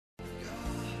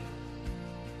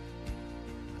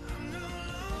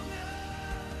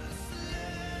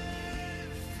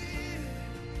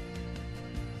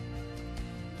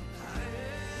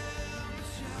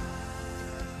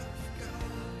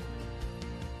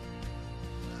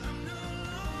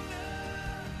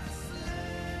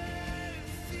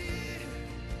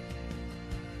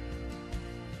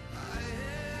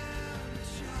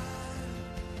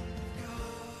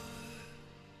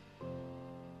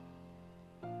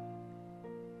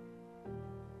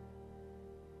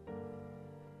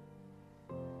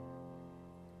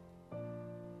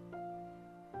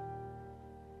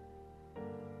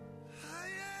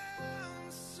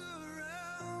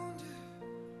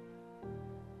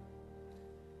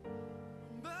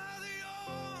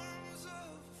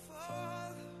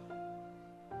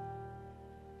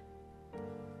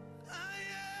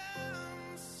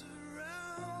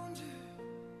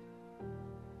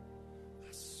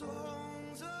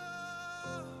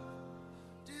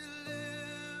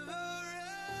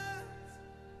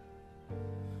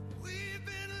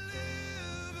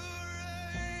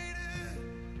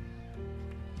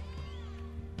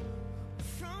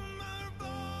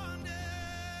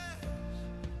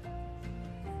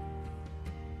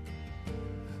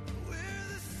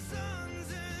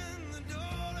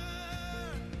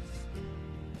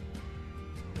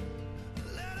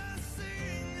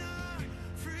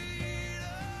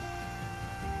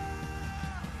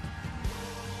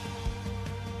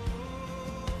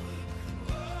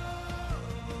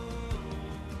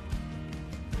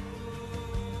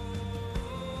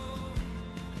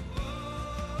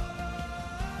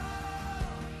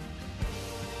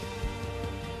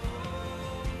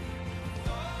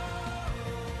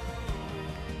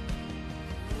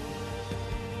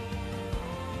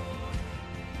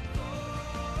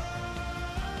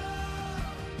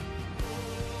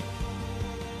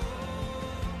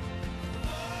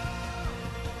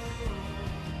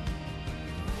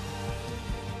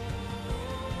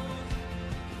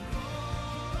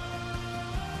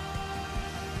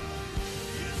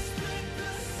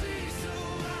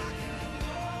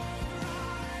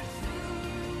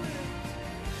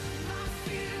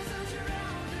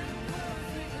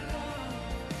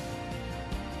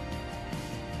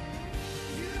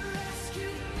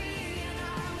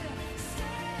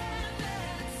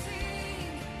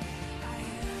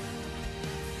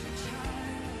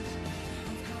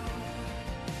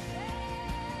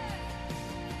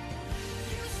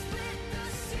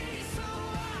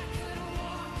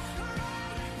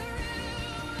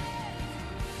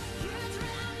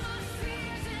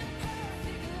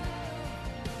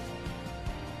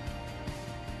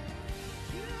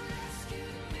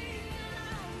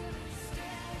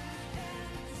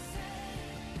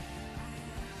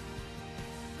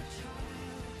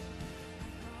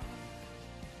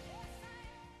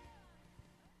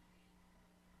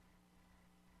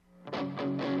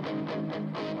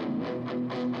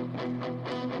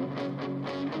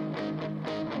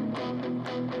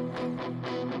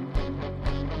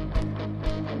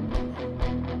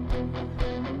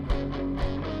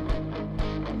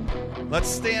Let's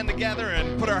stand together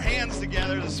and put our hands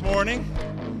together this morning.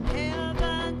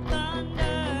 Heaven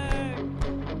thundered,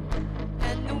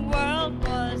 and the world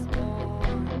was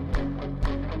born.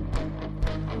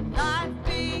 Life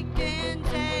begins,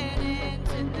 and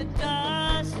into the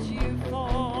dust you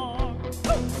fall.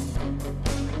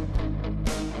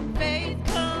 Faith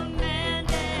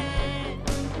commanded,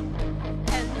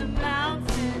 and the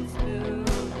mountains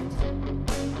moved.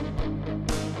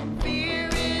 Fear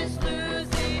is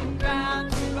losing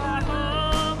ground to our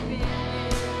hope in you.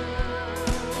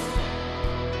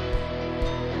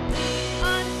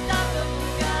 Unstoppable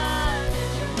God,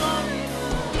 let your glory go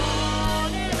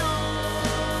on and on.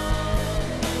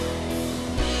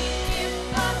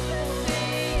 Impossible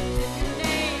things in your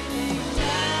name, they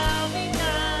shall be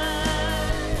done.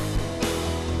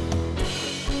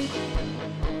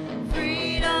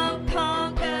 Freedom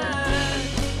conquered,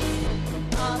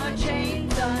 all our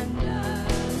chains undone.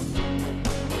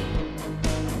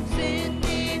 Sin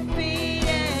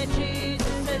defeated,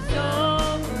 Jesus has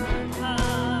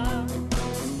overcome.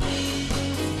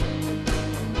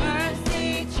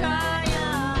 Mercy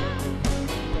triumphed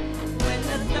when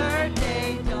the third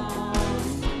day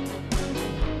dawned.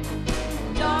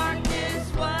 Darkness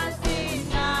was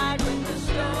denied when the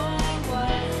storm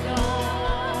was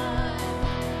gone.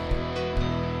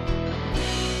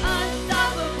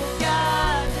 Unstoppable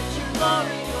God, let your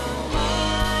glory go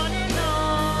on and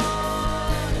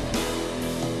on.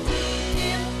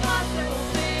 Impossible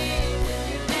things in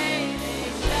your name, they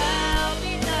shall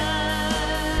be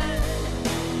done.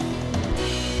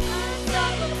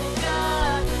 Unstoppable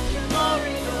God, let your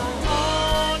glory go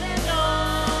on and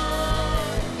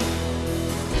on.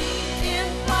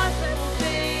 Impossible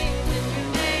things in your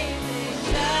name, they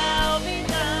shall be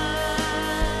done.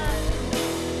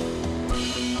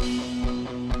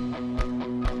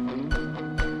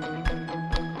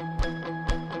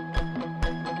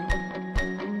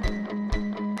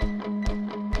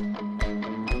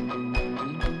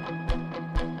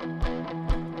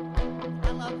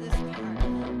 I love this part.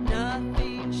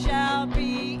 Nothing shall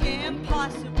be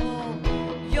impossible.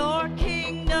 Your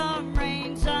kingdom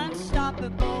reigns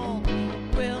unstoppable.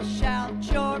 We'll shout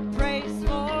your praise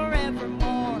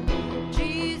forevermore.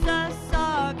 Jesus,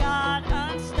 our God,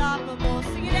 unstoppable.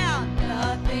 Sing it out.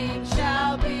 Nothing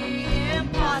shall be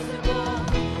impossible.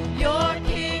 Your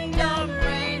kingdom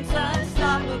reigns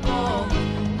unstoppable.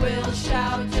 We'll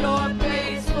shout your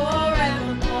praise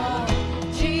forevermore.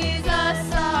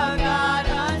 Jesus, our God,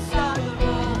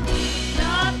 unstoppable.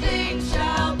 Nothing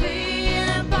shall be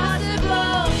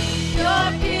impossible.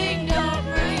 Your kingdom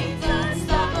reigns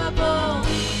unstoppable.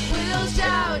 We'll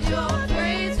shout your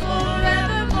praise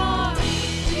forevermore.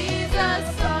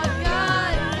 Jesus, our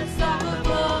God,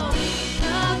 unstoppable.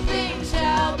 Nothing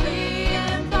shall be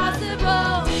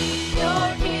impossible. Your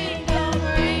kingdom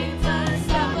reigns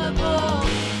unstoppable.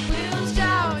 We'll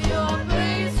shout your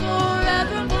praise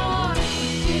forevermore.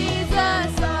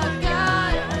 Jesus, our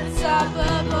God,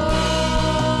 unstoppable.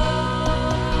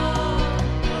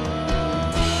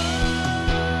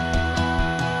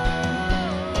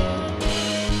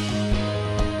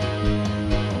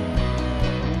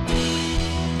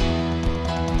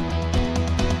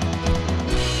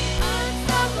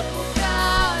 Unstoppable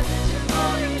God, let your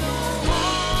glory go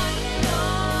on and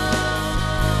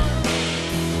on.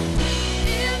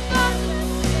 Impossible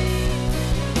things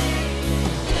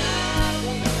shall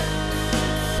be done.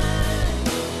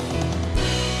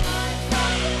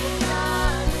 Unstoppable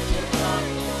God, let your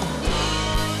glory go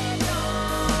on and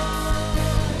on.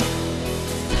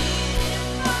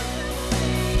 Impossible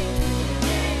things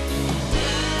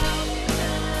shall be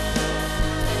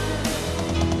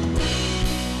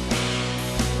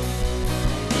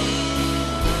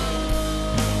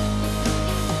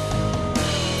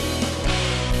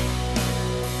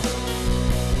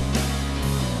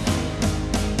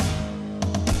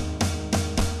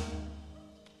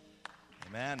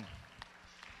Amen.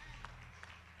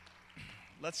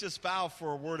 Let's just bow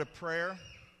for a word of prayer.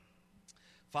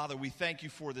 Father, we thank you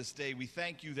for this day. We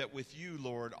thank you that with you,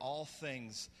 Lord, all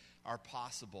things are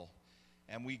possible.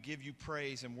 And we give you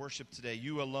praise and worship today.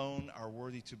 You alone are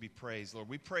worthy to be praised, Lord.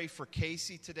 We pray for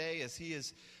Casey today as he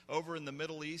is over in the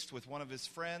Middle East with one of his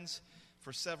friends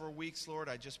for several weeks, Lord.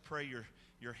 I just pray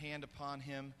your hand upon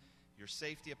him, your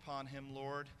safety upon him,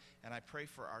 Lord. And I pray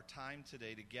for our time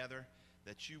today together,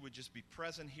 that you would just be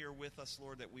present here with us,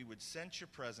 Lord, that we would sense your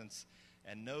presence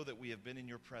and know that we have been in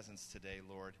your presence today,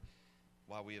 Lord,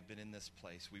 while we have been in this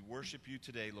place. We worship you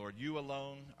today, Lord. You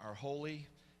alone are holy.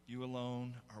 You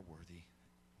alone are worthy.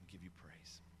 We give you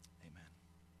praise. Amen.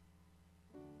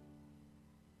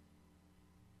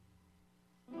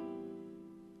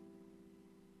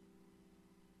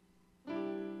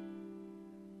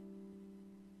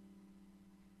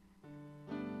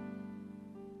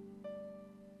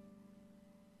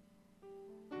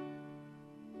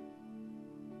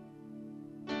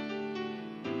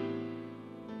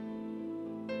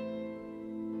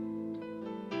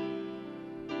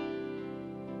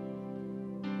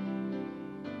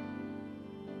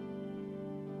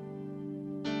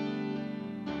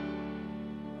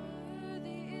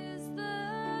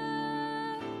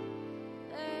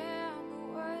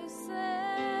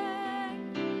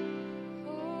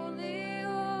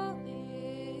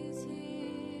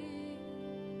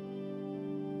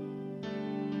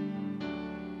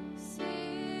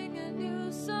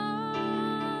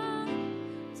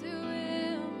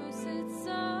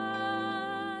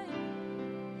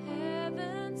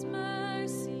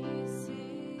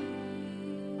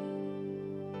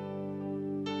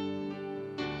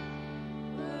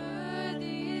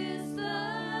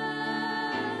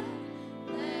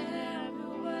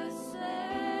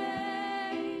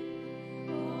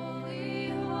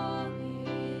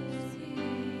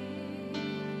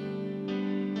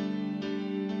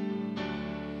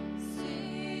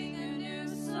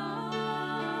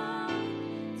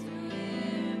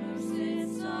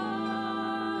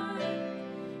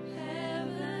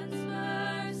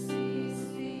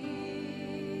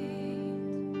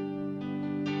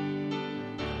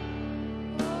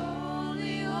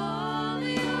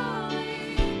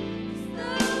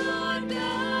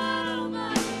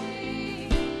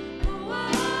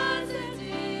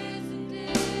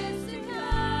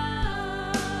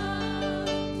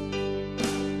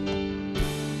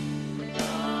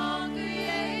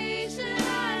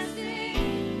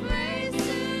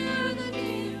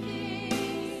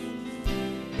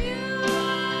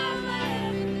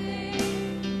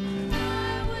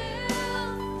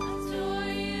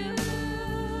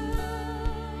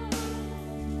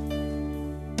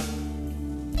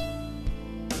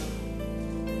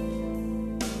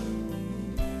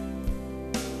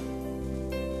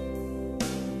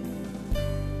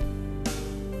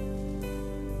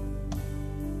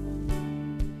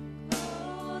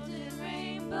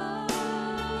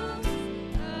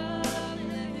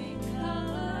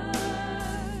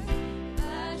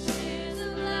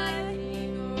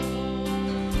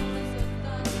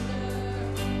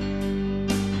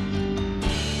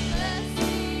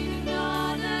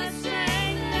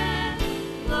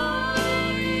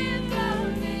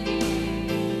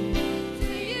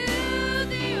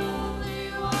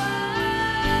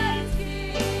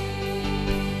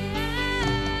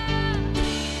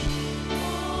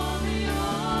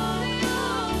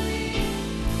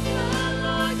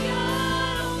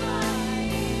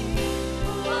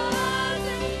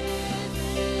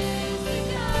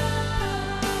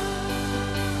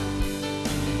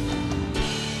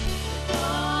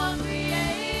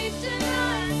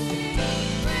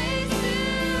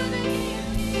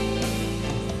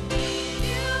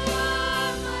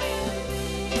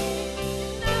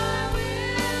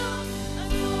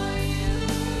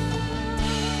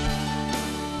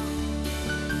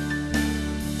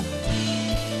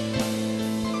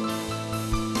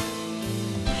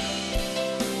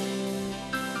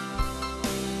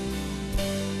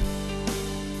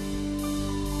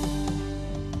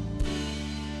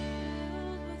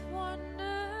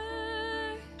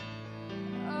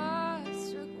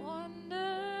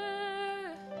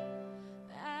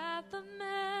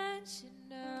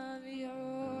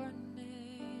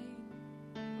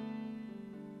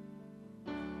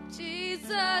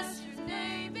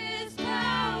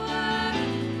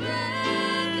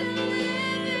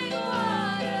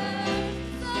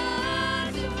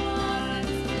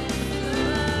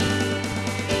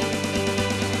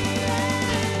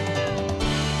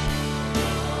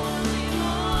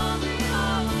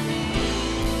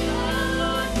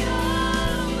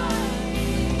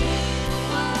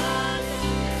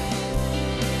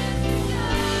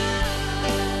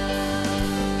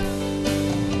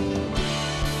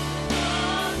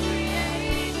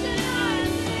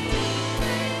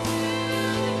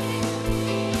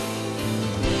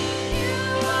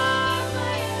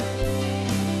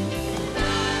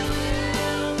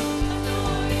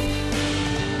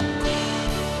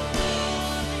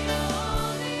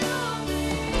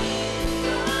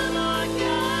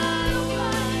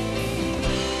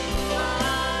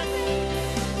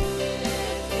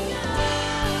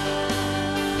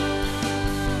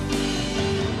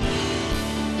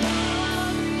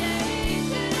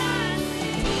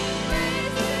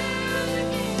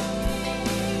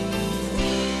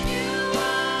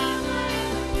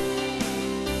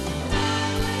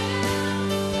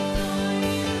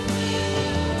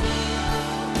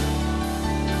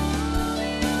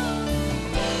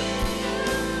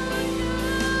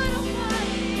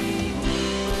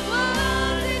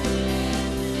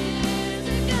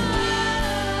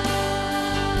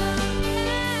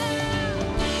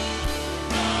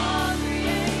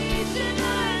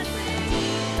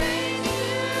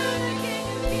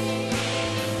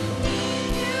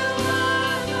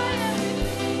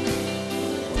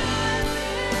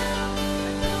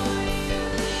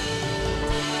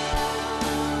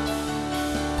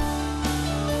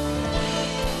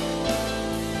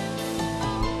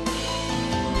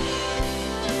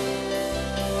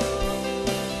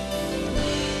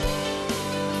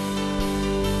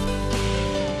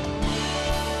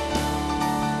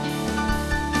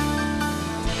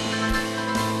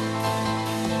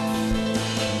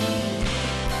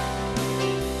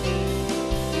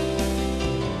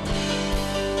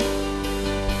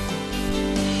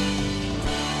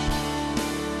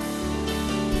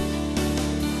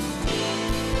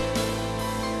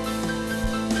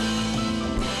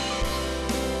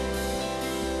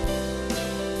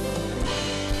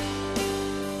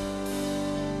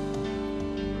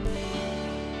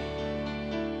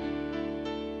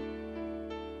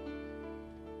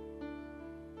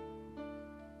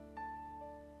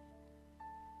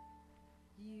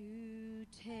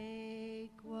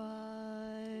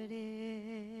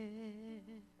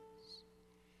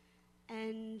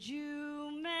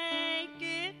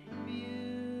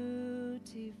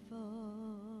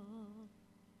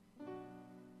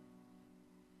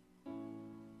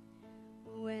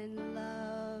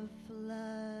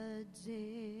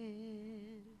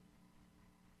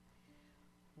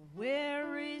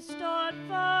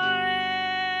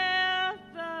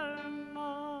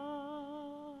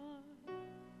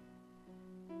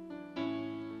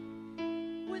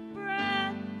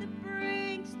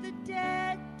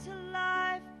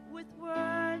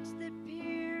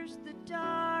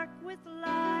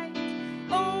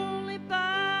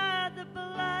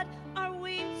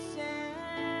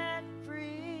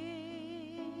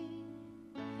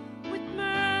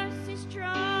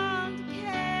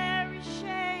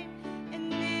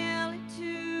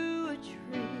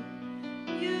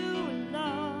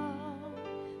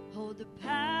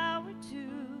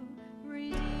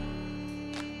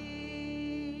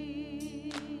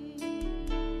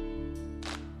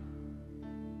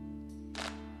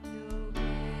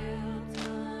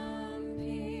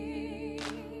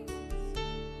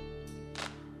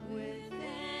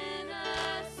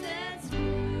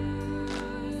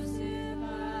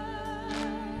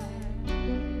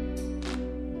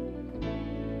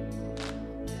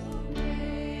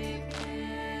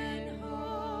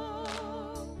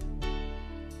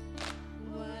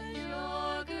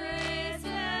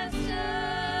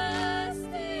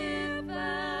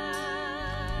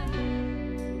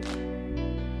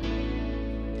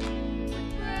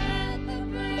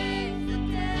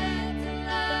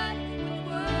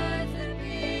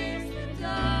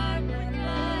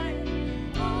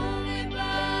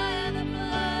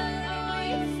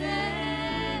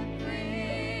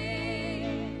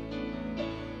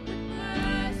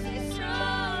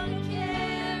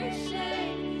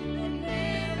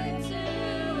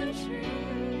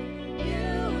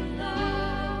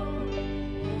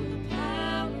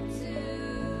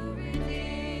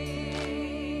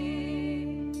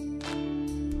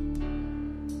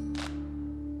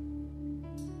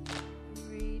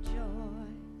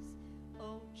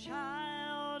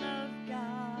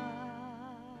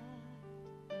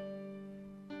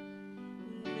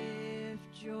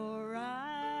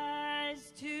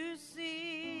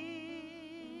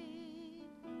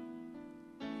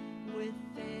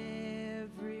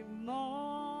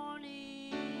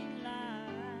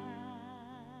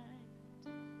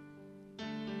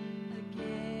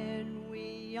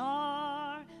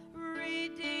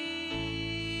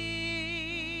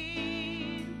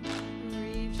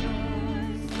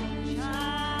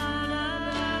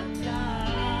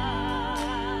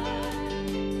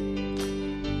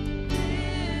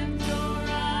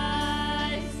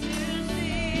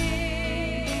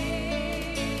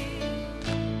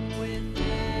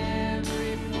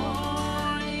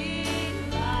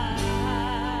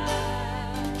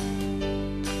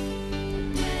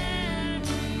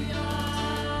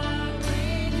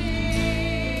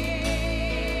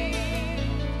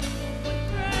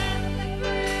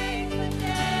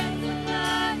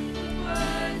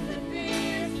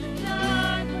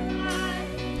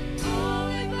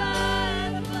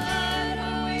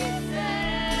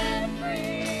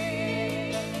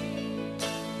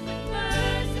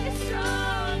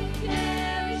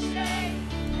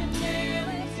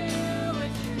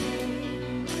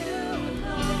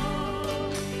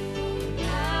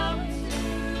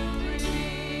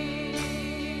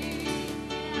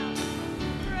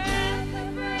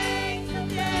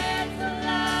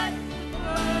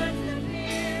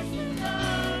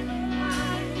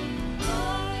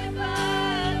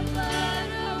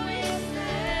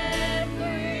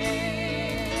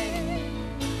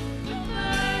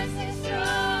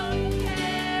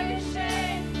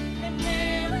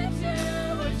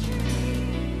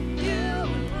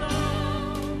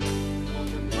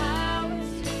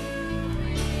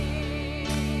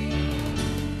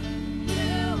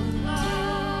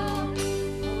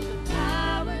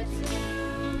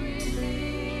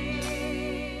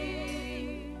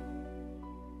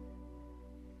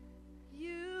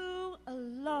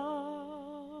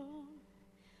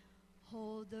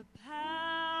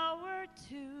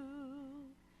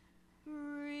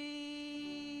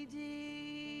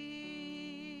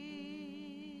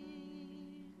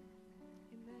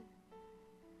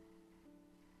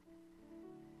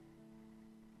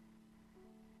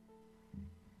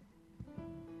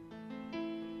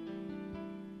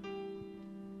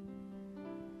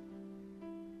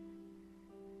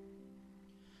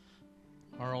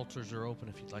 altars are open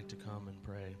if you'd like to come and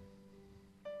pray.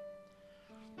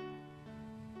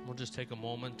 We'll just take a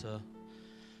moment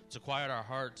to quiet our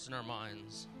hearts and our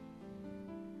minds.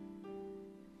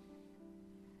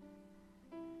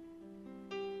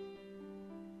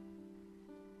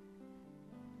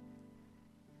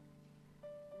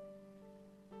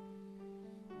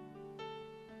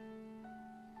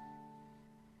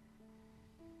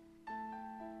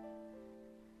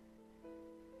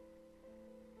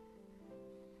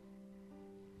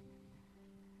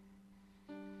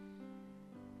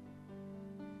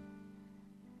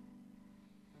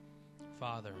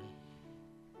 Father,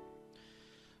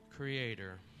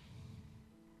 Creator,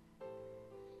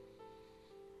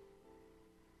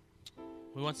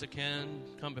 we once again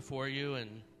come before you, and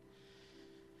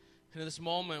in this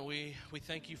moment we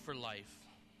thank you for life.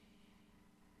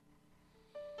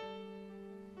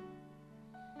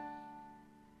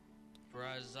 For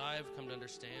as I've come to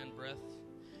understand, breath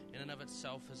in and of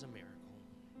itself is a miracle.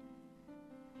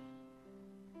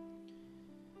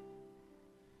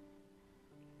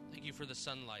 Thank you for the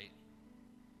sunlight,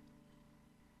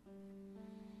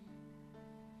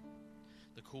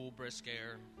 the cool, brisk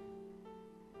air,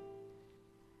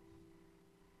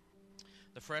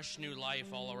 the fresh new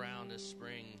life all around as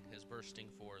spring is bursting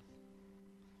forth.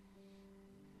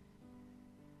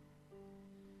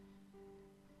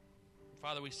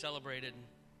 Father, we celebrated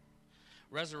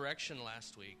resurrection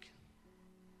last week.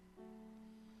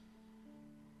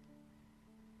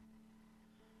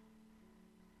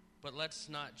 But let's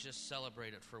not just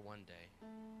celebrate it for one day.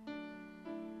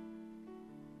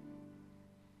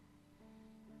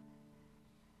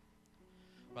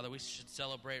 Father, we should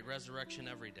celebrate resurrection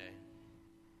every day.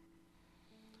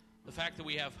 The fact that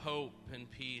we have hope and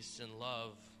peace and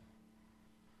love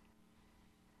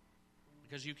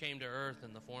because you came to earth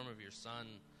in the form of your Son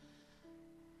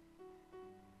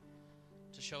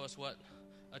to show us what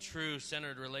a true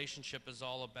centered relationship is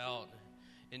all about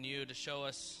in you, to show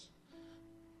us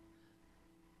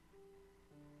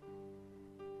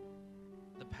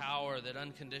the power that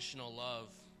unconditional love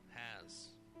has.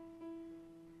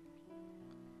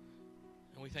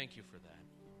 And we thank you for that.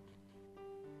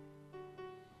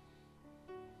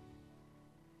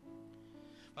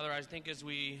 Father, I think as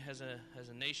we, as a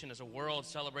nation, as a world,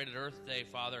 celebrated Earth Day,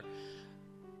 Father,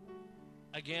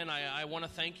 again, I want to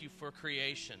thank you for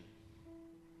creation.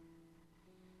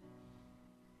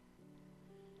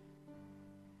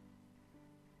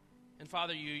 And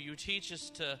Father, you teach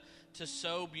us to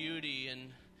sow beauty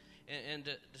and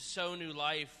to sow new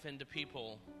life into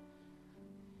people.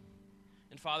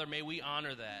 And Father, may we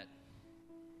honor that.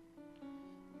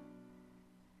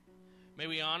 May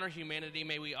we honor humanity.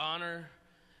 May we honor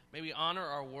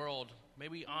our world. May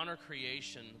we honor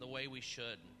creation the way we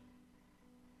should.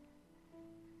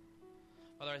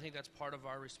 Father, I think that's part of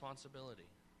our responsibility.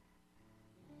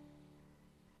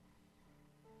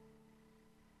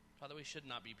 Father, we should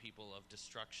not be people of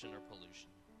destruction or pollution,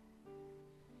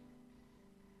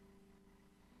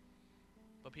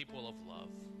 but people of love.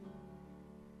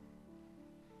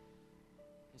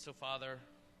 And so, Father,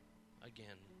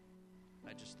 again,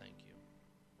 I just thank you.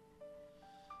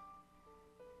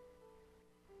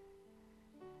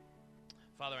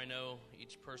 Father, I know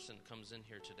each person comes in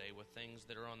here today with things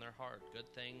that are on their heart,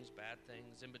 good things, bad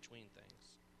things, in between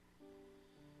things.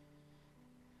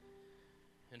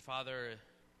 And Father,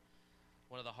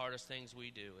 one of the hardest things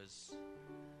we do is,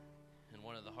 and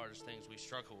one of the hardest things we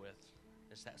struggle with,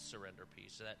 is that surrender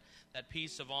piece, that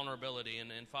piece of vulnerability.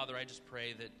 And Father, I just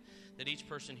pray that each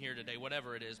person here today,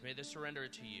 whatever it is, may they surrender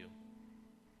it to you.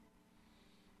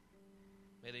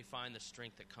 May they find the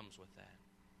strength that comes with that.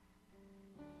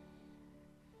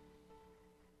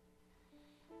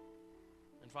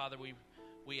 And Father,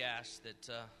 we ask that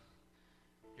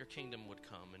your kingdom would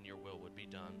come and your will would be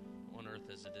done on earth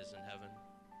as it is in heaven.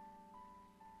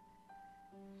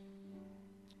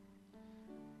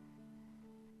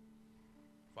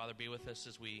 Father, be with us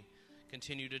as we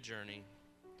continue to journey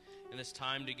in this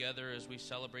time together, as we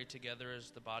celebrate together as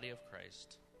the body of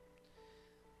Christ.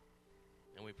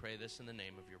 And we pray this in the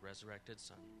name of your resurrected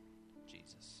Son,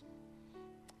 Jesus.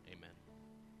 Amen.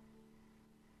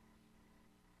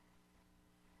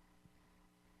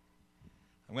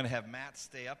 I'm going to have Matt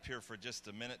stay up here for just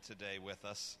a minute today with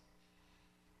us.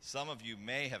 Some of you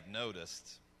may have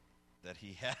noticed that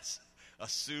he has a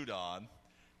suit on,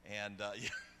 and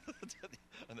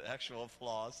an actual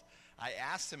applause. I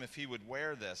asked him if he would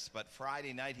wear this, but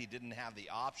Friday night he didn't have the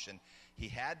option. He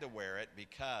had to wear it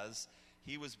because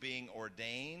he was being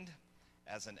ordained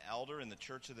as an elder in the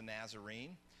Church of the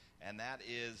Nazarene, and that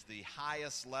is the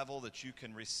highest level that you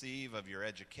can receive of your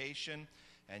education.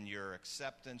 and your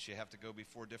acceptance. You have to go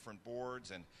before different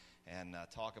boards and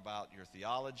talk about your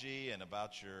theology and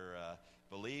about your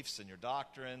beliefs and your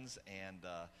doctrines, and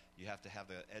you have to have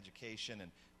the education.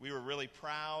 And we were really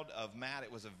proud of Matt.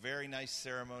 It was a very nice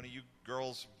ceremony. You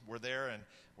girls were there and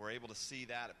were able to see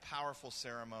that. A powerful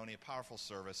ceremony, a powerful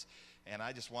service. And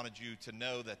I just wanted you to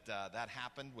know that that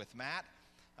happened with Matt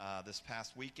this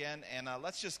past weekend. And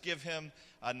let's just give him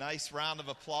a nice round of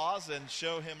applause and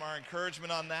show him our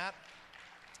encouragement on that.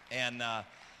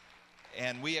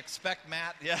 And we expect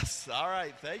Matt, yes, all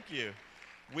right, thank you.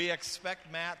 We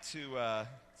expect Matt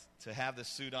to have the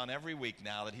suit on every week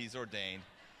now that he's ordained,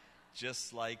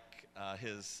 just like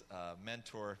his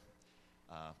mentor,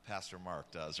 Pastor Mark,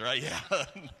 does, right? Yeah.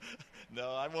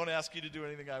 No, I won't ask you to do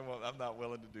anything I'm not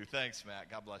willing to do. Thanks,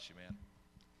 Matt. God bless you, man.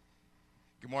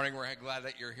 Good morning. We're glad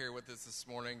that you're here with us this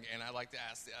morning, and I'd like to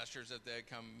ask the ushers if they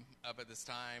come up at this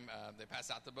time. They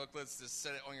pass out the booklets. Just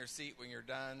set it on your seat when you're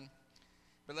done.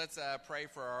 But let's pray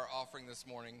for our offering this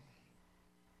morning.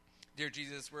 Dear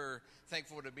Jesus, we're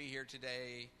thankful to be here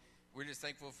today. We're just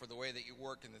thankful for the way that you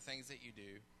work and the things that you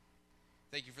do.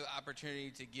 Thank you for the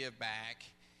opportunity to give back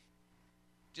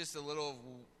just a little of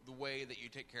the way that you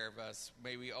take care of us.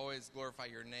 May we always glorify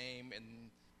your name and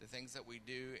the things that we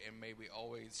do, and may we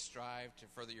always strive to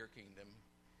further your kingdom.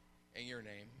 In your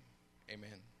name,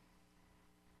 amen.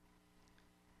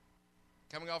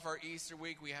 Coming off our Easter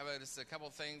week, we have just a couple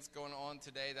things going on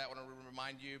today that I want to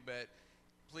remind you, but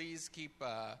please keep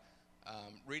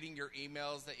reading your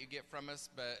emails that you get from us,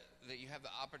 but that you have the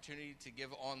opportunity to give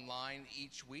online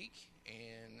each week,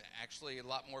 and actually a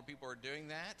lot more people are doing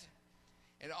that.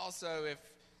 And also, if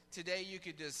today you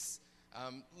could just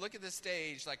look at the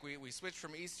stage, like we switched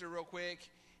from Easter real quick,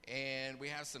 and we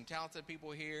have some talented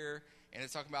people here, and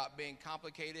it's talking about being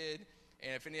complicated.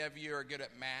 And if any of you are good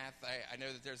at math, I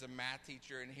know that there's a math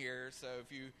teacher in here, so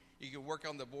if you can work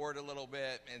on the board a little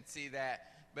bit and see that.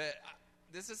 But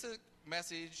this is a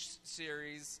message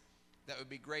series that would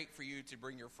be great for you to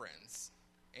bring your friends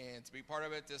and to be part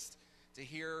of it, just to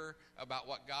hear about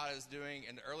what God is doing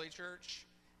in the early church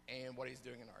and what he's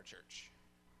doing in our church.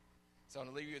 So I'm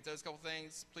going to leave you with those couple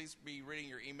things. Please be reading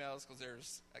your emails because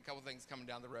there's a couple things coming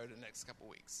down the road in the next couple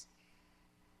weeks.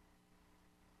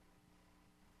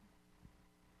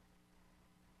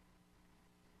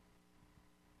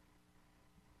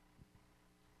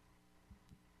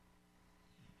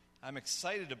 I'm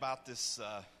excited about this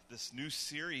new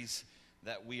series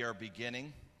that we are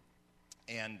beginning,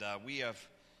 and we have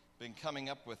been coming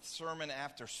up with sermon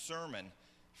after sermon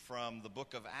from the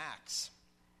book of Acts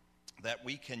that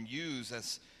we can use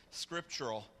as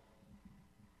scriptural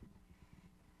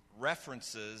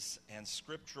references and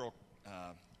scriptural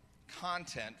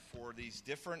content for these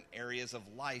different areas of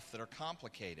life that are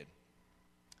complicated.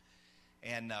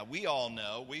 And we all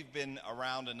know, we've been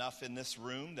around enough in this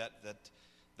room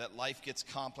that life gets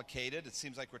complicated. It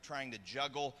seems like we're trying to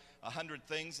juggle 100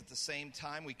 things at the same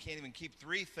time. We can't even keep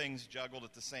 3 things juggled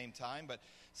at the same time, but it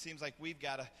seems like we've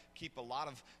got to keep a lot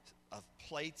of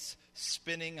plates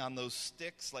spinning on those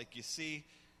sticks like you see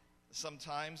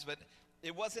sometimes. But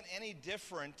it wasn't any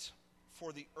different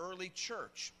for the early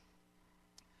church.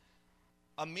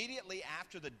 Immediately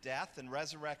after the death and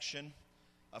resurrection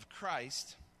of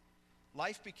Christ,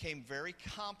 life became very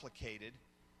complicated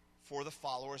for the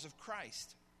followers of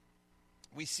Christ.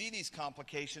 We see these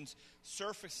complications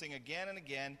surfacing again and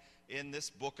again in this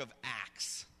book of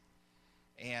Acts.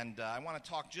 And I want to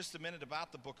talk just a minute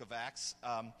about the book of Acts.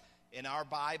 In our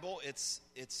Bible, it's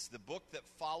the book that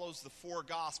follows the 4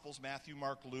 Gospels, Matthew,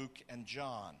 Mark, Luke, and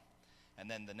John.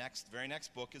 And then the very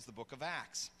next book is the book of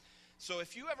Acts. So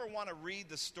if you ever want to read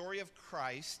the story of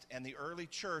Christ and the early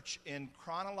church in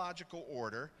chronological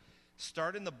order,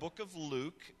 start in the book of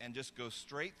Luke and just go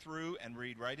straight through and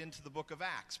read right into the book of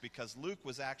Acts, because Luke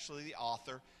was actually the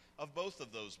author of both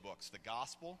of those books. The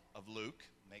Gospel of Luke,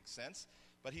 makes sense,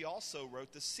 but he also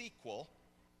wrote the sequel,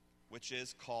 which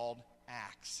is called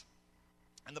Acts.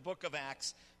 And the book of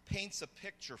Acts paints a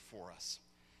picture for us.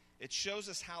 It shows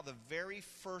us how the very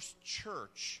first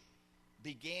church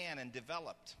began and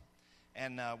developed.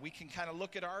 And we can kind of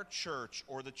look at our church,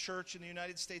 or the church in the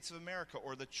United States of America,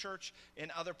 or the church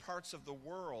in other parts of the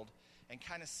world, and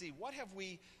kind of see what have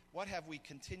we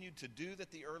continued to do that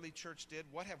the early church did?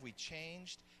 What have we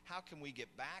changed? How can we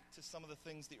get back to some of the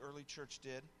things the early church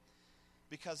did?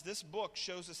 Because this book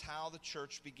shows us how the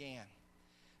church began.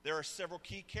 There are several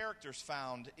key characters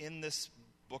found in this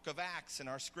book of Acts in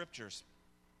our scriptures.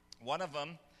 One of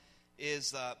them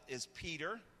is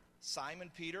Peter, Simon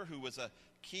Peter, who was a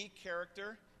key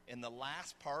character in the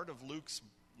last part of Luke's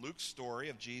story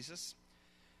of Jesus.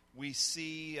 We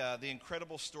see the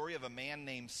incredible story of a man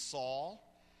named Saul,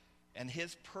 and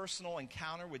his personal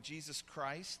encounter with Jesus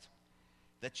Christ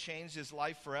that changed his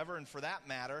life forever. And for that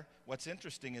matter, what's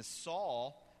interesting is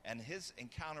Saul and his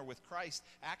encounter with Christ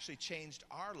actually changed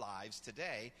our lives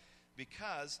today,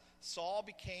 because Saul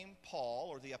became Paul,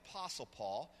 or the Apostle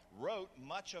Paul, wrote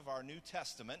much of our New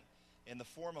Testament in the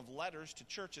form of letters to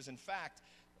churches. In fact,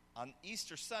 on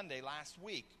Easter Sunday last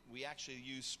week, we actually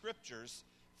used scriptures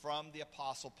from the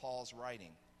Apostle Paul's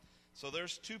writing. So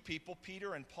there's two people,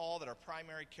 Peter and Paul, that are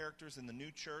primary characters in the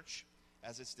new church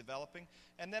as it's developing.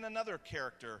 And then another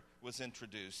character was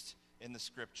introduced in the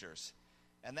scriptures.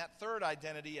 And that third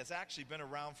identity has actually been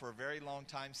around for a very long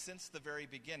time, since the very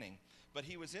beginning. But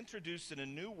he was introduced in a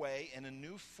new way, in a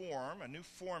new form, a new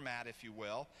format, if you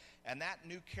will. And that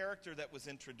new character that was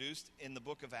introduced in the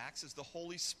book of Acts is the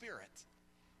Holy Spirit.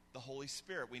 The Holy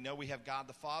Spirit. We know we have God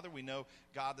the Father, we know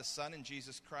God the Son and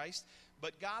Jesus Christ.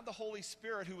 But God the Holy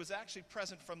Spirit, who was actually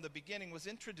present from the beginning, was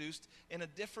introduced in a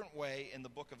different way in the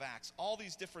book of Acts. All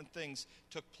these different things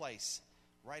took place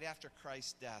right after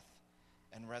Christ's death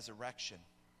and resurrection.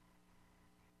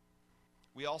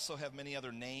 We also have many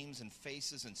other names and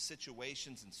faces and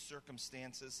situations and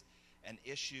circumstances and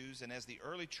issues. And as the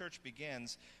early church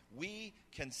begins, we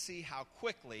can see how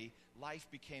quickly life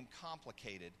became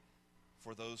complicated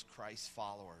for those Christ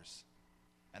followers.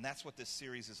 And that's what this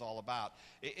series is all about.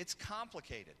 It's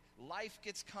complicated. Life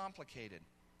gets complicated.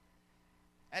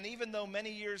 And even though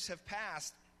many years have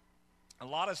passed, a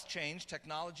lot has changed.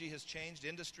 Technology has changed.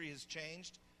 Industry has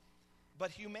changed.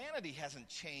 But humanity hasn't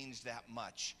changed that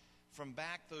much from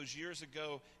back those years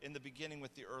ago in the beginning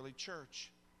with the early church.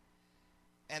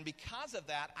 And because of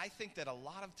that, I think that a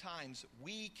lot of times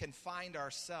we can find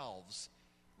ourselves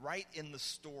right in the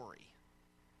story,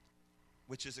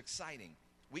 which is exciting.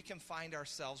 We can find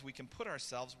ourselves, we can put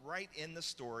ourselves right in the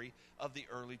story of the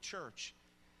early church,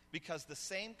 because the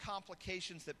same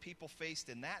complications that people faced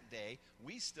in that day,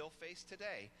 we still face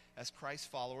today as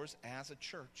Christ followers, as a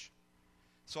church.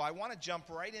 So I want to jump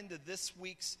right into this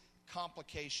week's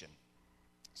complication.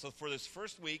 So for this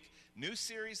first week, new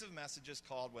series of messages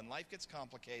called When Life Gets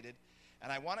Complicated,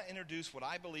 and I want to introduce what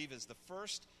I believe is the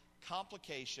first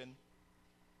complication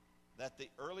that the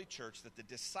early church, that the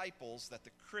disciples, that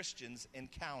the Christians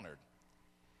encountered.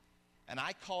 And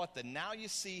I call it the now you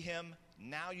see him,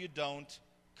 now you don't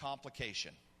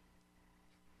complication.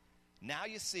 Now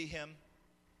you see him,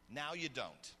 now you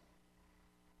don't.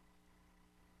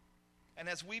 And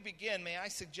as we begin, may I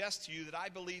suggest to you that I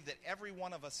believe that every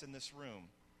one of us in this room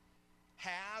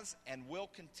has and will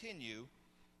continue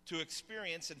to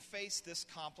experience and face this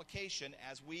complication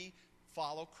as we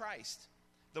follow Christ.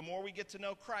 The more we get to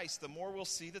know Christ, the more we'll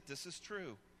see that this is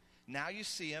true. Now you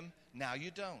see him, now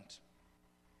you don't.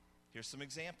 Here's some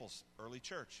examples. Early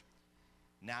church.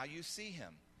 Now you see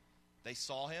him. They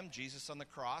saw him, Jesus on the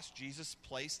cross, Jesus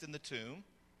placed in the tomb,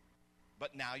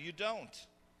 but now you don't,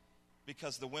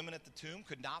 because the women at the tomb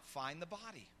could not find the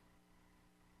body.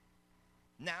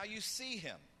 Now you see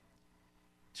him.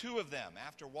 Two of them,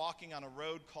 after walking on a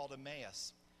road called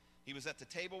Emmaus, he was at the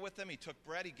table with them, he took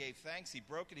bread, he gave thanks, he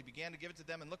broke it, he began to give it to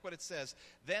them, and look what it says.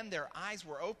 Then their eyes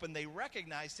were opened, they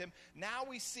recognized him. Now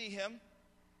we see him,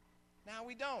 now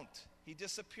we don't. He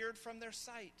disappeared from their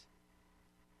sight.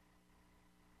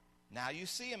 Now you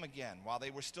see him again. While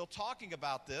they were still talking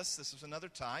about this was another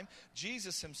time,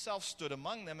 Jesus himself stood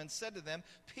among them and said to them,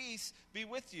 "Peace be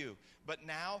with you." But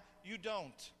now you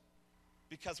don't.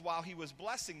 Because while he was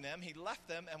blessing them, he left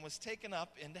them and was taken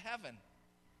up into heaven.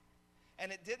 And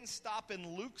it didn't stop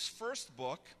in Luke's first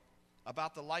book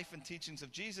about the life and teachings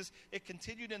of Jesus. It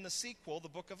continued in the sequel, the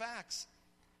book of Acts.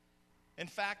 In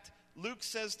fact, Luke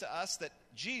says to us that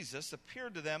Jesus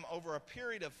appeared to them over a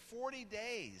period of 40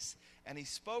 days, and he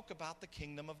spoke about the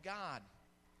kingdom of God.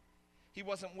 He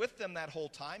wasn't with them that whole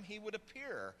time. He would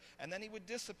appear, and then he would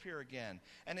disappear again.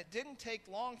 And it didn't take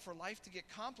long for life to get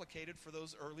complicated for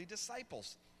those early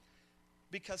disciples.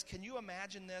 Because can you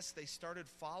imagine this? They started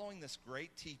following this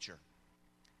great teacher.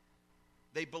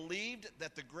 They believed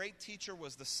that the great teacher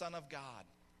was the Son of God.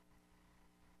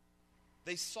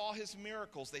 They saw his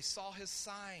miracles. They saw his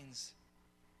signs.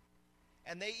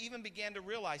 And they even began to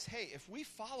realize, hey, if we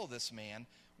follow this man,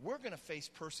 we're going to face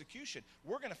persecution.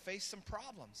 We're going to face some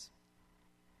problems.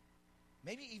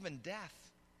 Maybe even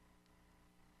death.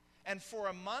 And for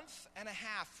a month and a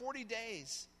half, 40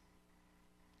 days,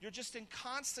 you're just in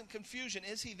constant confusion.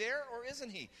 Is he there or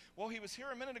isn't he? Well, he was here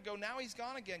a minute ago. Now he's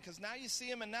gone again, because now you see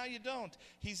him and now you don't.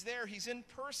 He's there. He's in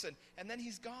person. And then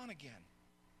he's gone again.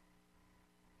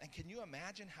 And can you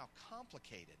imagine how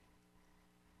complicated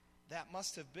that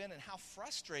must have been, and how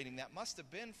frustrating that must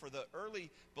have been for the early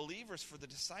believers, for the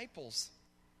disciples?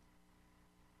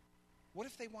 What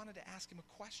if they wanted to ask him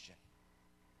a question?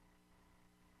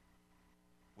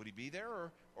 Would he be there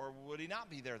or would he not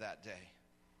be there that day?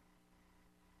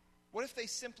 What if they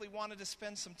simply wanted to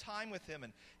spend some time with him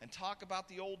and talk about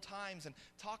the old times and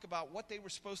talk about what they were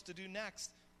supposed to do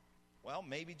next? Well,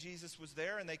 maybe Jesus was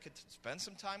there and they could spend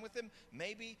some time with him.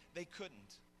 Maybe they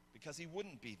couldn't because he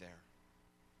wouldn't be there.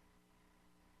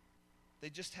 They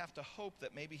just have to hope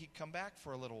that maybe he'd come back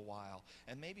for a little while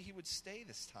and maybe he would stay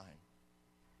this time.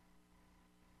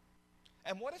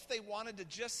 And what if they wanted to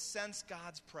just sense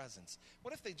God's presence?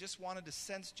 What if they just wanted to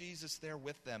sense Jesus there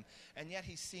with them, and yet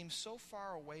he seems so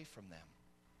far away from them?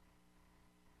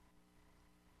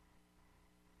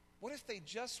 What if they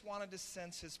just wanted to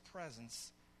sense his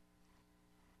presence,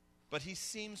 but he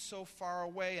seems so far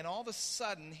away, and all of a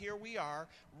sudden, here we are,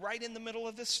 right in the middle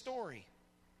of this story.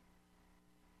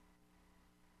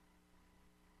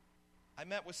 I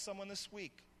met with someone this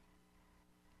week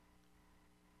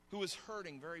who was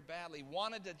hurting very badly,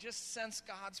 wanted to just sense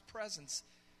God's presence.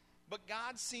 But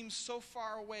God seems so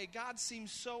far away. God seems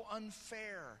so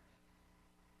unfair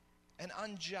and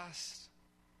unjust.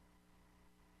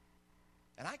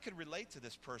 And I could relate to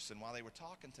this person while they were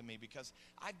talking to me because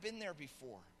I've been there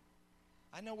before.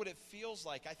 I know what it feels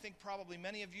like. I think probably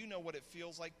many of you know what it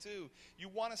feels like too. You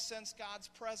want to sense God's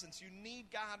presence. You need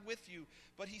God with you,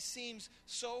 but he seems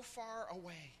so far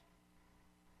away.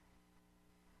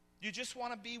 You just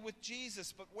want to be with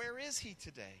Jesus, but where is he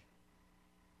today?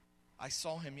 I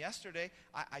saw him yesterday.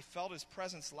 I felt his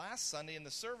presence last Sunday in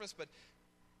the service, but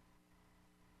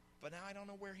now I don't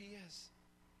know where he is.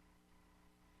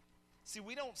 See,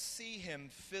 we don't see him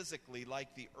physically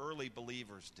like the early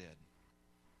believers did.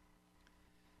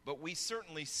 But we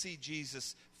certainly see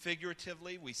Jesus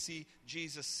figuratively. We see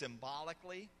Jesus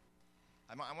symbolically.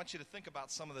 I want you to think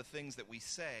about some of the things that we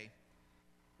say.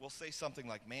 We'll say something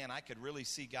like, man, I could really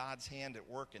see God's hand at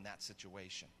work in that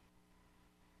situation.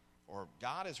 Or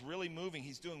God is really moving.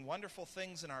 He's doing wonderful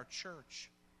things in our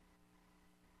church.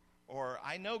 Or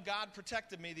I know God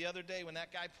protected me the other day when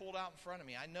that guy pulled out in front of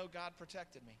me. I know God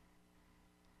protected me.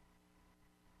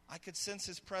 I could sense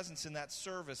his presence in that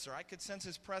service, or I could sense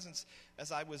his presence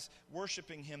as I was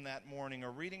worshiping him that morning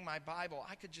or reading my Bible.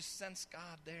 I could just sense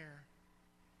God there.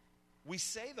 We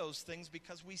say those things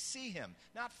because we see him,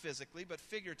 not physically, but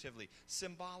figuratively,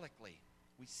 symbolically.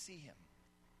 We see him.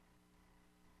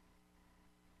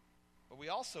 But we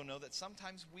also know that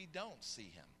sometimes we don't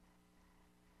see him.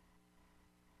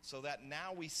 So that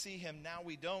now we see him, now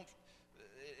we don't,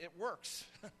 it works.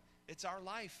 It's our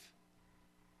life.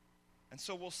 And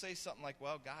so we'll say something like,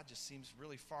 well, God just seems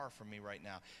really far from me right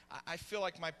now. I feel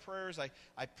like my prayers,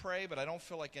 I pray, but I don't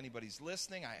feel like anybody's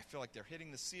listening. I feel like they're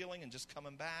hitting the ceiling and just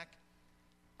coming back.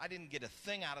 I didn't get a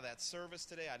thing out of that service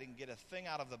today. I didn't get a thing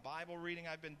out of the Bible reading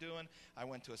I've been doing. I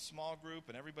went to a small group,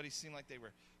 and everybody seemed like they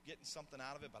were getting something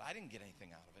out of it, but I didn't get anything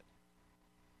out of it.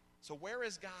 So where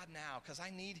is God now? Because I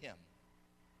need him.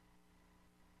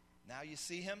 Now you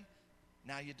see him,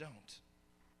 now you don't.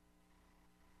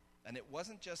 And it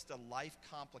wasn't just a life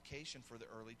complication for the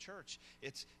early church.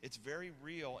 It's very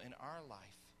real in our life.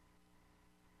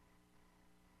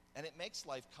 And it makes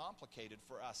life complicated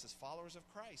for us as followers of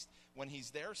Christ when he's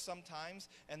there sometimes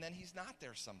and then he's not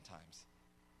there sometimes.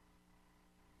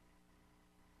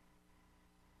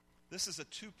 This is a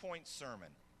 2-point sermon.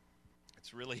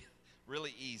 It's really,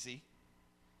 really easy.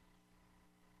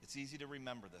 It's easy to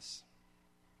remember this.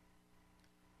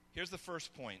 Here's the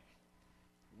first point.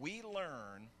 We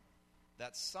learn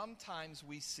that sometimes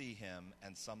we see him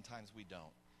and sometimes we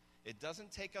don't. It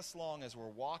doesn't take us long as we're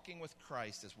walking with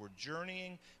Christ, as we're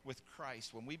journeying with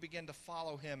Christ, when we begin to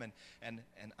follow him and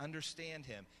understand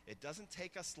him, it doesn't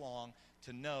take us long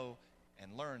to know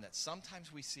and learn that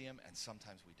sometimes we see him and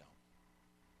sometimes we don't.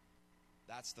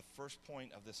 That's the first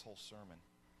point of this whole sermon.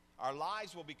 Our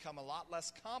lives will become a lot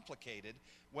less complicated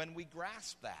when we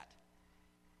grasp that.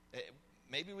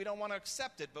 Maybe we don't want to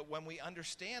accept it, but when we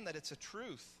understand that it's a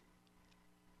truth,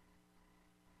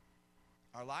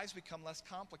 our lives become less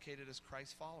complicated as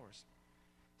Christ followers.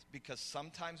 Because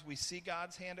sometimes we see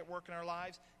God's hand at work in our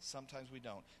lives, sometimes we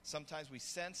don't. Sometimes we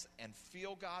sense and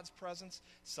feel God's presence,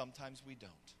 sometimes we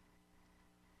don't.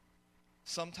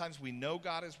 Sometimes we know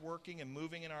God is working and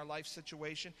moving in our life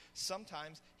situation,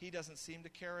 sometimes he doesn't seem to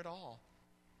care at all.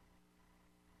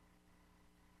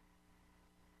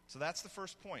 So that's the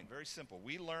first point, very simple.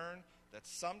 We learn that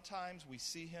sometimes we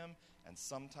see him and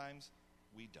sometimes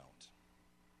we don't.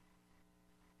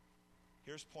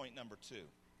 Here's point number 2.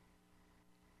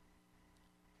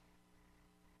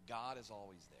 God is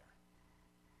always there.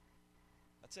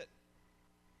 That's it.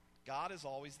 God is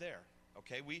always there.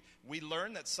 Okay, we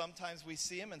learn that sometimes we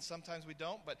see him and sometimes we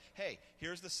don't. But hey,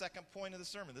 here's the second point of the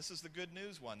sermon. This is the good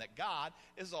news one, that God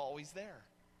is always there.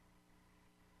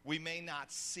 We may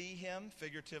not see him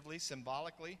figuratively,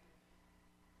 symbolically.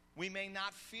 We may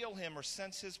not feel him or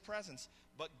sense his presence,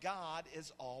 but God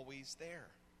is always there.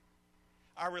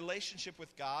 Our relationship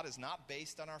with God is not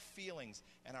based on our feelings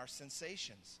and our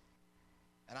sensations.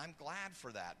 And I'm glad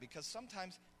for that, because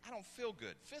sometimes I don't feel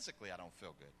good. Physically, I don't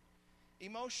feel good.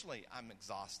 Emotionally, I'm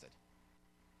exhausted.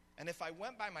 And if I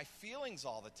went by my feelings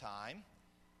all the time,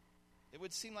 it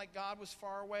would seem like God was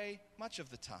far away much of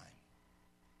the time.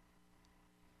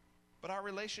 But our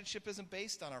relationship isn't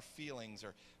based on our feelings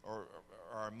or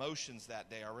our emotions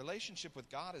that day. Our relationship with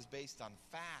God is based on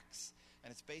facts,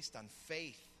 and it's based on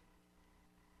faith,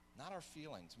 not our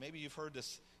feelings. Maybe you've heard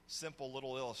this simple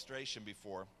little illustration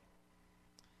before.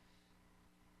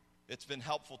 It's been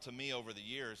helpful to me over the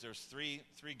years. There's three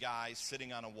guys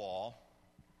sitting on a wall.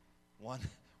 One,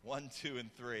 2,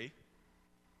 and 3.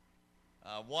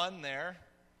 One there,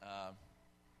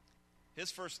 his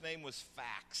first name was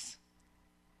Facts.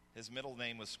 His middle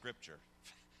name was Scripture.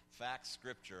 Facts,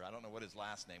 Scripture. I don't know what his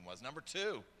last name was. Number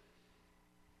 2,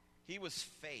 he was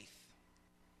Faith.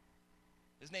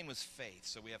 His name was Faith.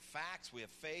 So we have Facts, we have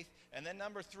Faith. And then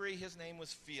number 3, his name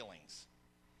was Feelings.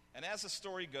 And as the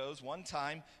story goes, one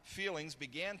time, Feelings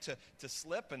began to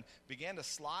slip and began to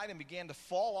slide and began to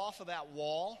fall off of that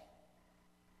wall.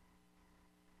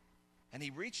 And he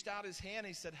reached out his hand and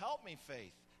he said, "Help me,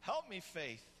 Faith. Help me,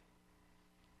 Faith."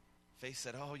 Faith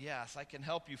said, "Oh, yes, I can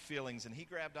help you, Feelings." And he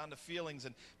grabbed onto Feelings,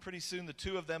 and pretty soon the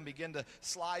two of them began to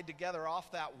slide together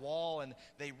off that wall, and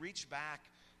they reached back,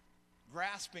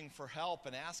 grasping for help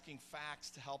and asking Facts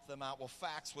to help them out. Well,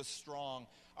 Facts was strong.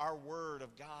 Our Word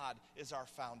of God is our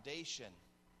foundation.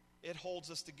 It holds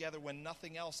us together when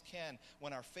nothing else can.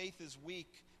 When our faith is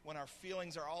weak, when our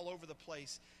feelings are all over the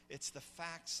place, it's the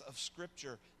facts of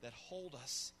Scripture that hold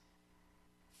us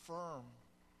firm,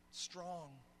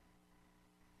 strong.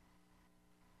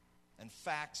 And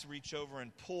Facts reached over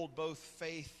and pulled both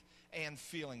faith and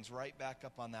feelings right back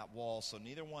up on that wall, so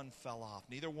neither one fell off.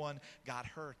 Neither one got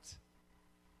hurt.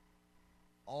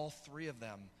 All 3 of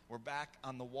them were back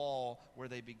on the wall where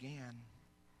they began.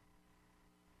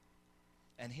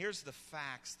 And here's the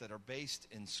facts that are based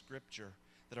in Scripture,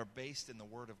 that are based in the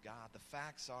Word of God. The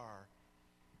facts are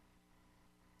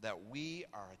that we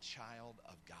are a child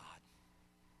of God.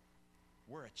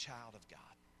 We're a child of God.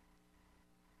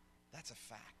 That's a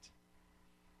fact.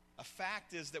 A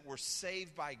fact is that we're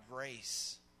saved by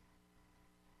grace.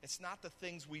 It's not the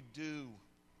things we do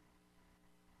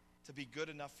to be good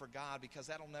enough for God, because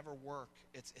that'll never work.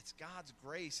 It's God's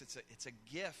grace. It's a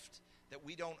gift that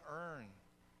we don't earn.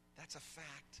 That's a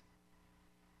fact.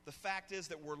 The fact is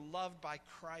that we're loved by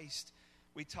Christ.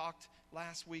 We talked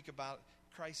last week about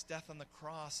Christ's death on the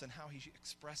cross and how he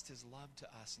expressed his love to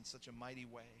us in such a mighty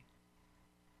way.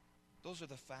 Those are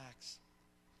the facts.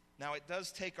 Now, it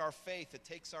does take our faith, it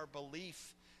takes our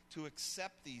belief to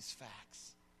accept these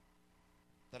facts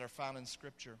that are found in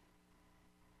Scripture.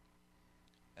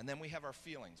 And then we have our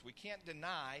feelings. We can't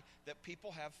deny that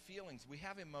people have feelings. We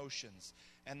have emotions.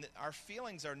 And our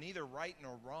feelings are neither right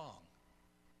nor wrong.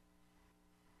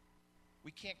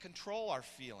 We can't control our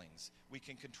feelings. We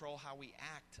can control how we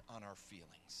act on our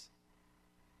feelings.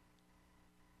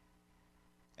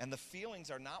 And the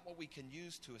feelings are not what we can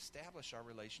use to establish our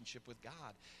relationship with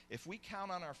God. If we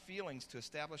count on our feelings to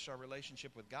establish our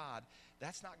relationship with God,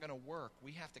 that's not going to work.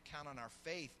 We have to count on our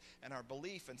faith and our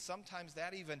belief, and sometimes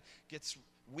that even gets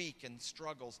weak and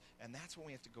struggles, and that's when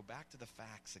we have to go back to the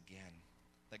facts again.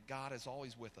 That God is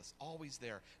always with us, always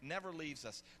there, never leaves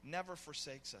us, never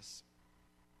forsakes us.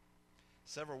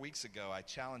 Several weeks ago, I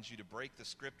challenged you to break the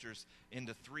Scriptures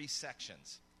into 3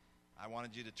 sections. I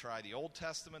wanted you to try the Old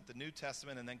Testament, the New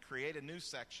Testament, and then create a new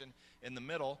section in the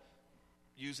middle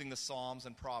using the Psalms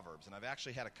and Proverbs. And I've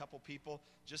actually had a couple people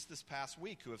just this past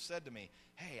week who have said to me,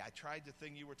 "Hey, I tried the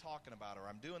thing you were talking about," or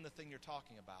 "I'm doing the thing you're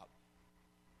talking about."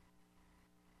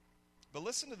 But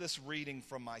listen to this reading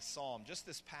from my psalm just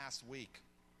this past week.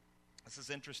 This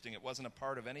is interesting. It wasn't a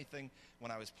part of anything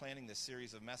when I was planning this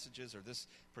series of messages or this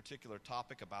particular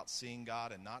topic about seeing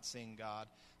God and not seeing God,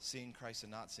 seeing Christ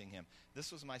and not seeing him.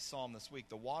 This was my psalm this week.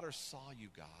 The waters saw you,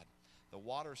 God. The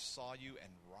waters saw you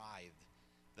and writhed.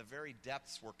 The very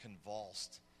depths were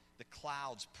convulsed. The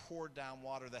clouds poured down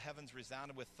water. The heavens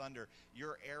resounded with thunder.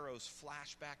 Your arrows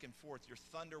flashed back and forth. Your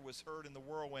thunder was heard in the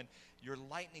whirlwind. Your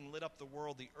lightning lit up the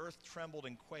world. The earth trembled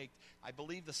and quaked. I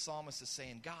believe the psalmist is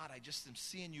saying, God, I just am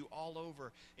seeing you all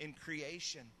over in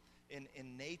creation,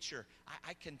 in nature.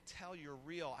 I can tell you're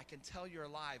real. I can tell you're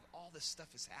alive. All this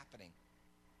stuff is happening.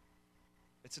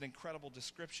 It's an incredible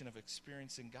description of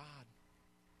experiencing God.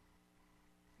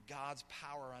 God's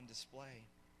power on display.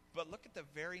 But look at the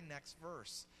very next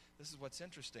verse. This is what's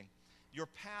interesting. Your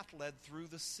path led through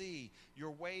the sea,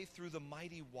 your way through the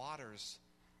mighty waters.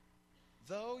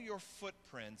 Though your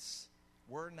footprints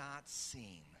were not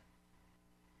seen,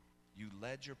 you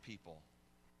led your people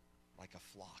like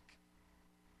a flock.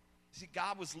 See,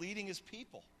 God was leading his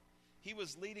people. He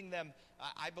was leading them.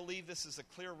 I believe this is a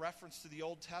clear reference to the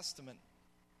Old Testament,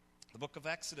 the book of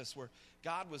Exodus, where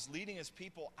God was leading his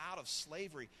people out of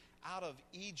slavery, out of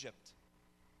Egypt.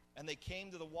 And they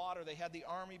came to the water. They had the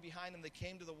army behind them. They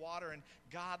came to the water, and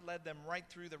God led them right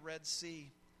through the Red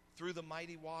Sea, through the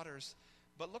mighty waters.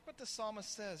 But look what the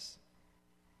psalmist says.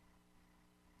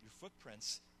 Your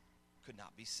footprints could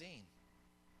not be seen.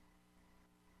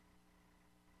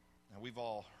 Now, we've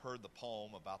all heard the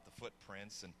poem about the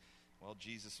footprints, and, well,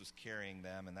 Jesus was carrying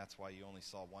them, and that's why you only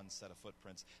saw one set of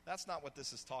footprints. That's not what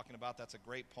this is talking about. That's a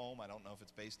great poem. I don't know if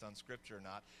it's based on Scripture or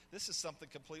not. This is something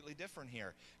completely different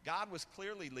here. God was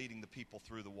clearly leading the people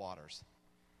through the waters.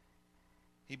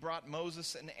 He brought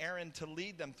Moses and Aaron to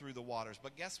lead them through the waters.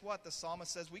 But guess what? The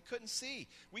psalmist says, we couldn't see.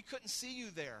 We couldn't see you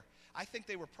there. I think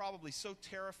they were probably so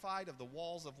terrified of the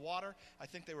walls of water. I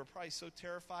think they were probably so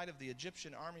terrified of the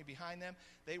Egyptian army behind them.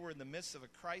 They were in the midst of a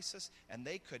crisis, and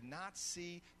they could not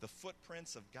see the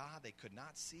footprints of God. They could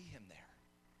not see him there.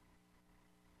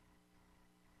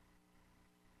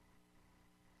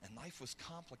 And life was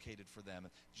complicated for them,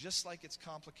 just like it's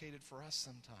complicated for us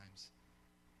sometimes.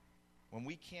 When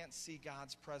we can't see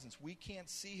God's presence, we can't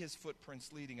see his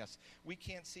footprints leading us. We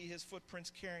can't see his footprints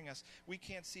carrying us. We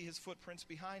can't see his footprints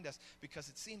behind us because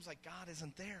it seems like God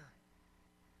isn't there.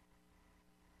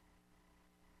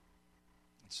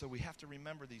 And so we have to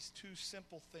remember these two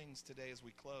simple things today as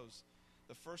we close.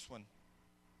 The first one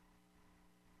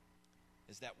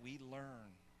is that we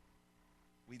learn.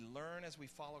 We learn as we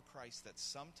follow Christ that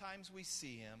sometimes we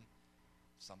see him,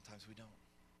 sometimes we don't.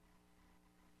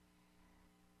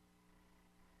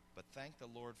 But thank the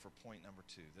Lord for point number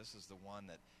 2. This is the one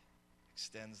that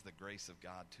extends the grace of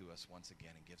God to us once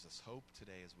again and gives us hope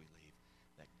today as we leave,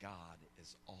 that God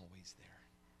is always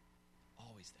there.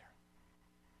 Always there.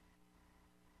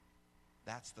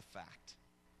 That's the fact.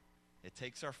 It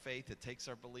takes our faith, it takes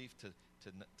our belief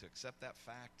to accept that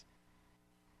fact.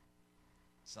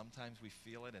 Sometimes we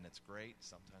feel it and it's great.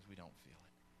 Sometimes we don't feel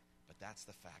it. But that's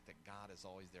the fact, that God is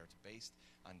always there. It's based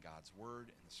on God's word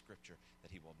and the scripture,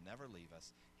 that he will never leave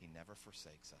us. He never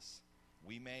forsakes us.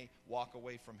 We may walk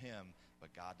away from him,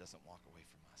 but God doesn't walk away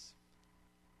from us.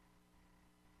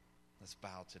 Let's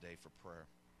bow today for prayer.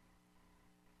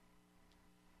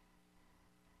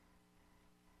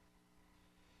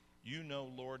 You know,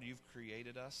 Lord, you've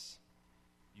created us.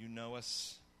 You know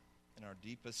us in our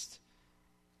deepest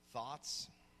thoughts.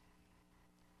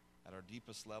 At our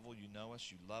deepest level, you know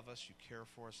us, you love us, you care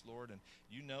for us, Lord, and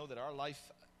you know that our life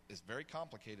is very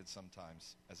complicated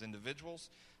sometimes. As individuals,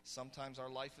 sometimes our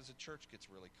life as a church gets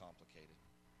really complicated.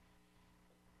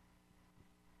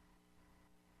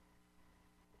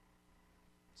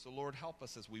 So, Lord, help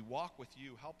us as we walk with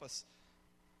you. Help us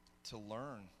to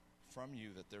learn from you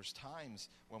that there's times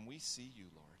when we see you,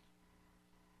 Lord,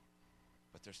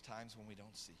 but there's times when we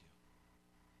don't see you.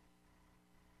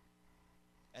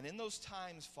 And in those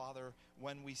times, Father,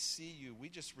 when we see you, we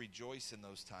just rejoice in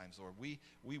those times, Lord. We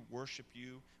worship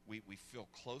you. We feel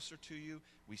closer to you.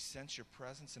 We sense your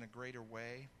presence in a greater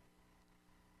way.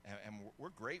 And we're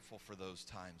grateful for those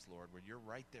times, Lord, where you're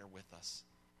right there with us.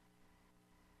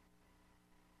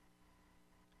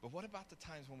 But what about the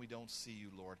times when we don't see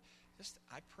you, Lord?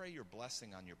 I pray your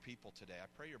blessing on your people today. I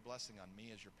pray your blessing on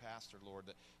me as your pastor, Lord,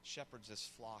 that shepherds this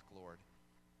flock, Lord.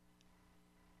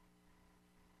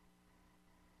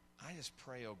 I just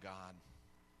pray, oh God,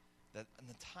 that in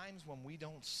the times when we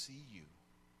don't see you,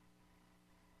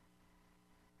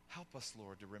 help us,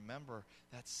 Lord, to remember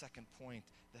that second point.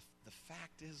 The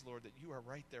fact is, Lord, that you are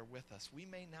right there with us. We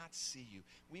may not see you.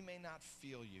 We may not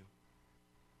feel you.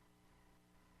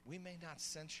 We may not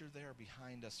sense you're there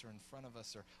behind us or in front of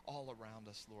us or all around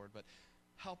us, Lord, but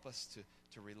help us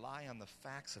to rely on the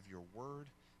facts of your word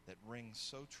that ring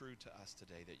so true to us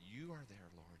today, that you are there,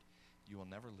 Lord. You will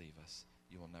never leave us.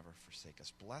 You will never forsake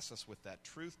us. Bless us with that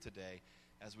truth today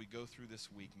as we go through this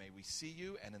week. May we see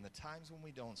you, and in the times when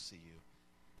we don't see you,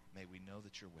 may we know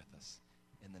that you're with us.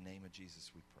 In the name of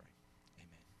Jesus we pray.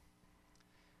 Amen.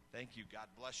 Thank you. God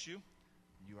bless you.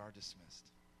 You are dismissed.